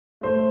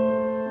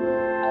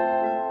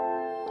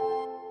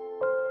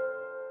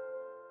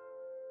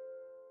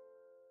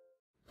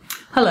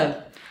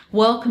Hello,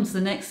 welcome to the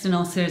next in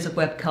our series of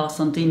webcasts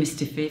on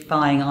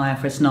demystifying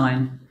IFRS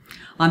 9.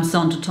 I'm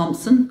Sandra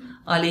Thompson.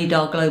 I lead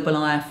our global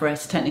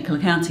IFRS technical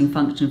accounting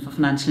function for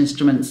financial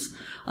instruments,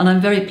 and I'm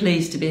very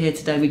pleased to be here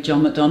today with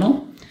John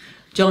McDonnell.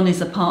 John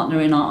is a partner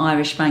in our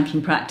Irish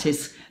banking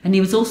practice, and he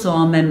was also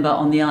our member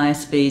on the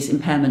ISB's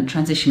Impairment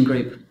Transition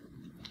Group.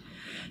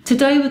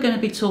 Today we're going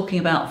to be talking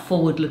about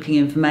forward-looking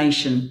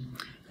information.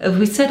 As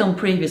we said on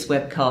previous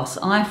webcasts,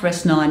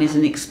 IFRS 9 is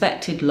an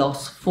expected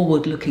loss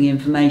forward-looking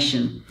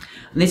information.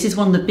 And this is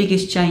one of the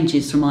biggest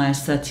changes from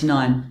IAS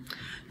 39.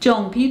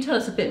 John, can you tell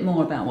us a bit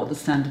more about what the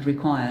standard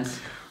requires?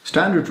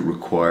 Standard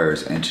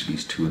requires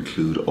entities to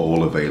include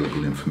all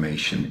available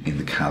information in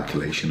the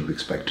calculation of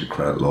expected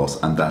credit loss,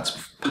 and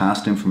that's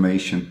past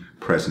information,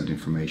 present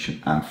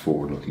information, and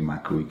forward-looking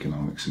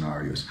macroeconomic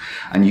scenarios.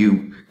 And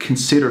you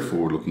consider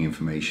forward-looking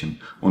information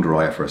under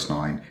IFRS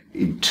 9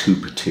 in two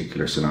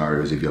particular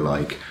scenarios, if you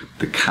like: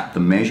 the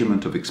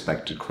measurement of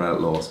expected credit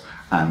loss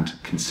and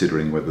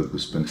considering whether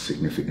there's been a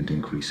significant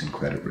increase in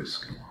credit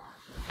risk.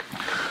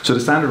 So the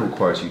standard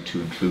requires you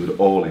to include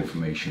all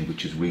information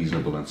which is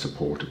reasonable and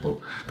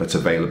supportable, that's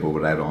available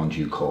without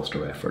undue cost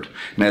or effort.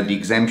 Now, the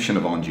exemption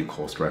of undue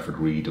cost or effort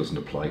really doesn't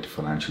apply to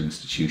financial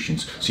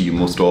institutions, so you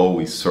must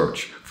always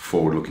search for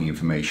forward-looking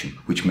information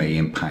which may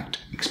impact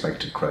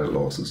expected credit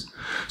losses.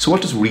 So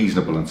what does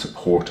reasonable and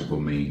supportable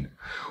mean?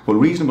 Well,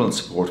 reasonable and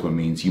supportable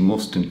means you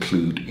must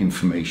include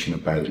information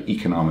about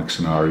economic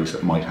scenarios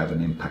that might have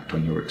an impact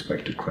on your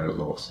expected credit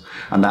loss,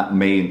 and that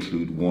may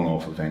include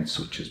one-off events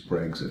such as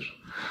Brexit.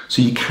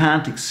 So you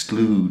can't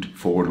exclude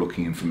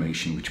forward-looking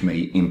information which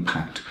may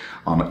impact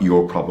on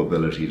your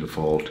probability of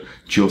default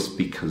just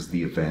because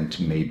the event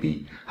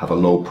may have a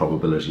low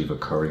probability of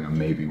occurring and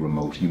may be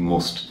remote. You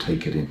must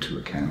take it into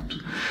account.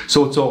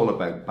 So it's all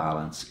about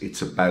balance.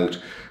 It's about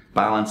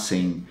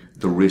balancing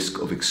the risk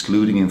of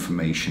excluding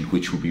information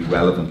which would be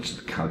relevant to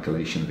the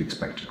calculation of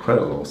expected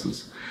credit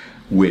losses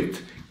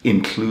with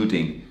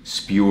including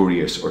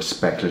spurious or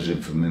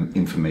speculative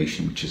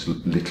information which is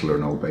little or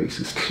no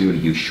basis. Clearly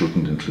you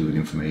shouldn't include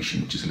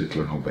information which is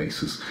little or no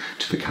basis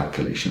to the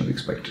calculation of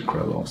expected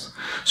credit loss.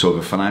 So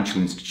if a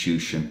financial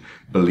institution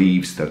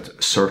believes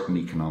that certain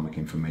economic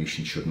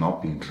information should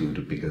not be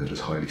included because it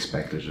is highly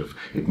speculative,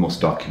 it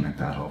must document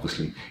that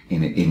obviously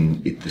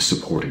in the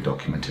supporting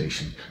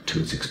documentation to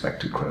its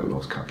expected credit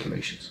loss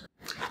calculations.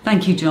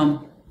 Thank you,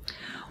 John.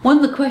 One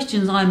of the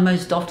questions I'm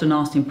most often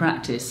asked in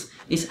practice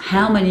is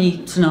how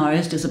many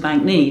scenarios does a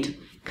bank need?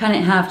 Can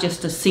it have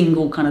just a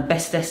single kind of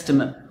best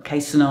estimate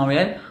case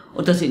scenario,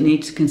 or does it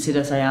need to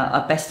consider, say,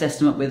 a best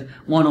estimate with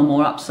one or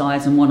more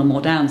upsides and one or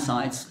more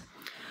downsides?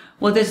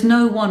 Well, there's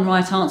no one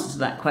right answer to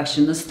that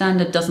question. The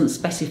standard doesn't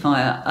specify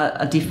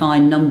a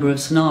defined number of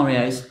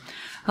scenarios.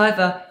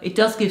 However, it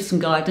does give some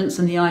guidance,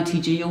 and the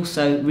ITG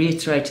also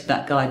reiterated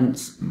that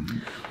guidance.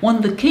 One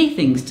of the key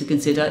things to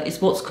consider is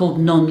what's called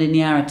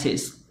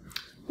non-linearities.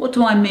 What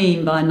do I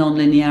mean by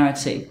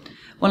non-linearity?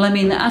 Well, I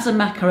mean that as a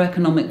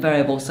macroeconomic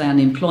variable, say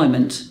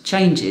unemployment,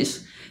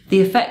 changes,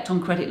 the effect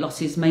on credit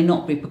losses may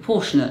not be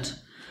proportionate.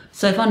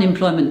 So if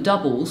unemployment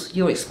doubles,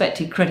 your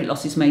expected credit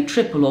losses may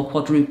triple or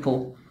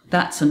quadruple.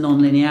 That's a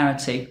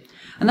non-linearity.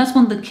 And that's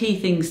one of the key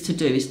things to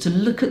do, is to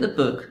look at the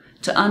book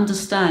to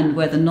understand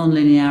where the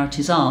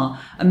non-linearities are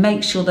and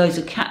make sure those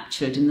are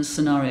captured in the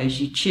scenarios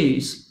you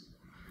choose.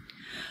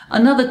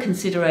 Another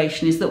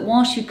consideration is that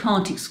whilst you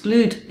can't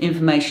exclude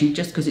information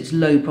just because it's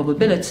low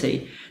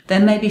probability, there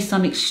may be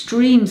some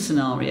extreme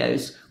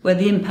scenarios where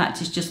the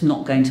impact is just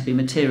not going to be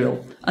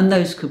material, and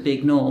those could be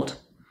ignored.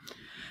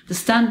 The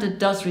standard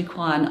does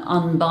require an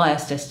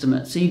unbiased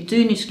estimate, so you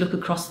do need to look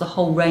across the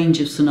whole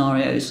range of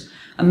scenarios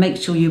and make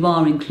sure you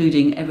are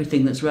including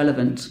everything that's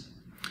relevant.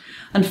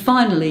 And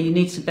finally, you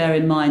need to bear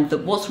in mind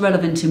that what's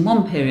relevant in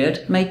one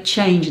period may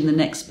change in the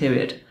next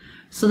period.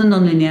 So the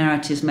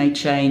non-linearities may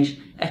change,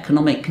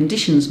 economic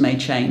conditions may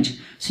change,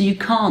 so you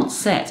can't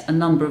set a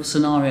number of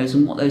scenarios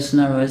and what those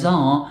scenarios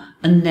are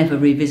and never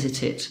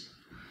revisit it.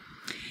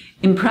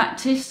 In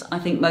practice, I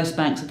think most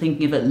banks are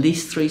thinking of at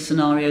least 3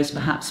 scenarios,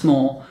 perhaps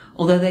more,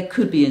 although there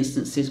could be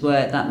instances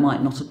where that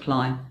might not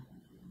apply.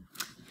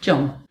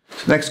 John.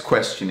 The next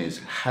question is,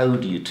 how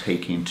do you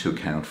take into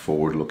account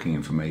forward-looking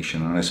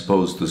information? And I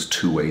suppose there's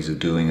 2 ways of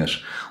doing it.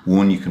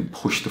 One, you can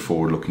push the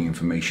forward-looking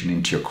information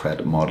into your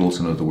credit models,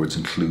 in other words,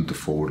 include the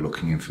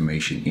forward-looking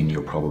information in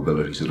your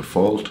probabilities of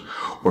default.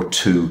 Or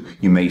 2,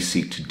 you may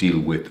seek to deal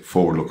with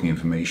forward-looking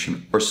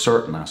information or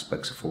certain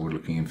aspects of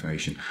forward-looking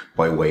information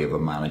by way of a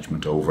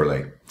management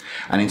overlay.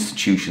 And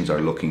institutions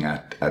are looking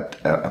at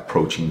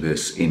approaching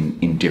this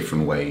in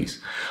different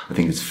ways. I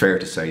think it's fair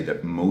to say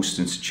that most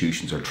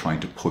institutions are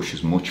trying to push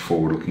as much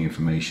forward-looking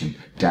information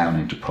down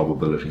into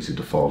probabilities of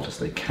default as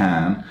they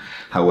can.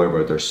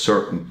 However, there's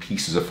certain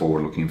pieces of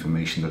forward-looking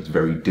information that's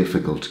very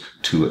difficult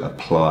to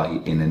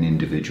apply in an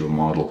individual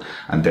model,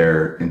 and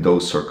there, in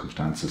those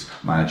circumstances,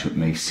 management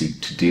may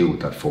seek to deal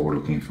with that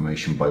forward-looking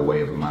information by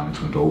way of a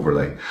management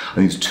overlay. I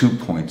think there's 2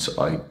 points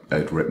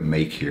I'd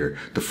make here.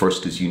 The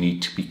first is you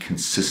need to be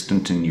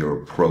consistent in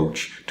your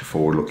approach to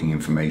forward-looking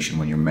information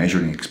when you're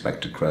measuring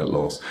expected credit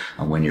loss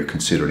and when you're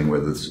considering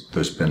whether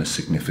there's been a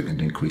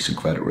significant increase in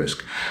credit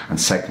risk. And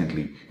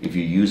secondly, if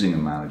you're using a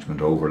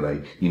management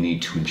overlay, you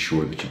need to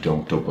ensure that you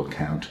don't double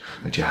count,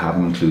 that you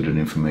haven't included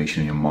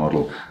information in your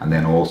model and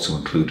then also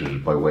included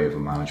it by way of a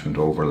management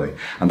overlay.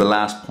 And the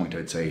last point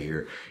I'd say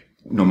here,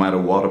 no matter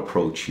what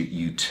approach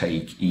you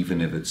take, even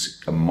if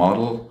it's a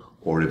model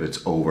or if it's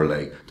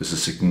overlay, there's a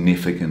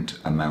significant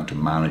amount of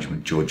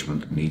management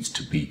judgment that needs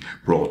to be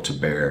brought to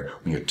bear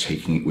when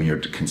you're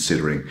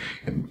considering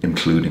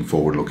including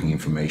forward-looking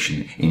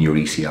information in your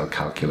ECL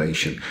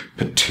calculation,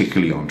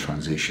 particularly on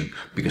transition,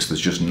 because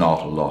there's just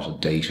not a lot of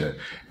data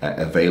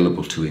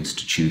available to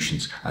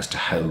institutions as to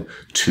how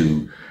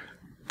to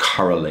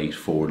correlate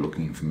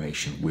forward-looking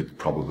information with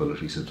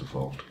probabilities of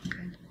default. Okay.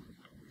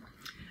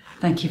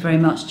 Thank you very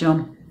much,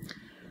 John.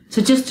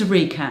 So just to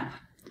recap,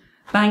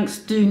 banks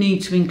do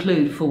need to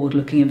include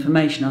forward-looking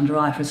information under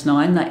IFRS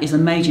 9. That is a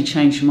major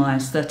change from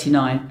IAS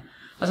 39.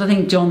 As I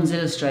think John's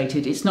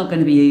illustrated, it's not going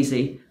to be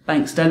easy.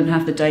 Banks don't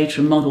have the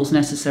data and models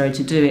necessary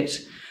to do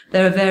it.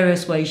 There are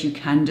various ways you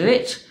can do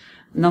it.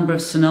 The number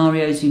of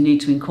scenarios you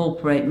need to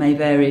incorporate may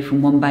vary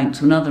from one bank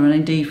to another and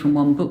indeed from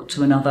one book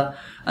to another.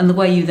 And the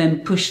way you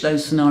then push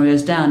those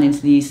scenarios down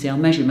into the ECL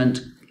measurement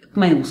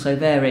may also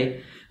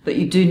vary. But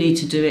you do need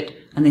to do it,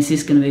 and this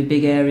is going to be a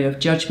big area of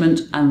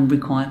judgment and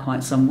require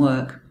quite some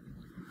work.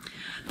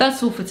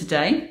 That's all for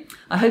today.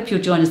 I hope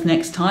you'll join us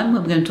next time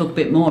when we're going to talk a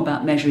bit more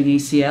about measuring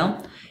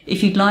ECL.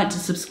 If you'd like to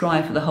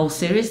subscribe for the whole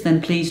series,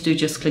 then please do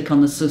just click on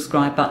the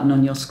subscribe button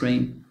on your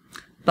screen.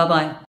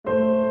 Bye-bye.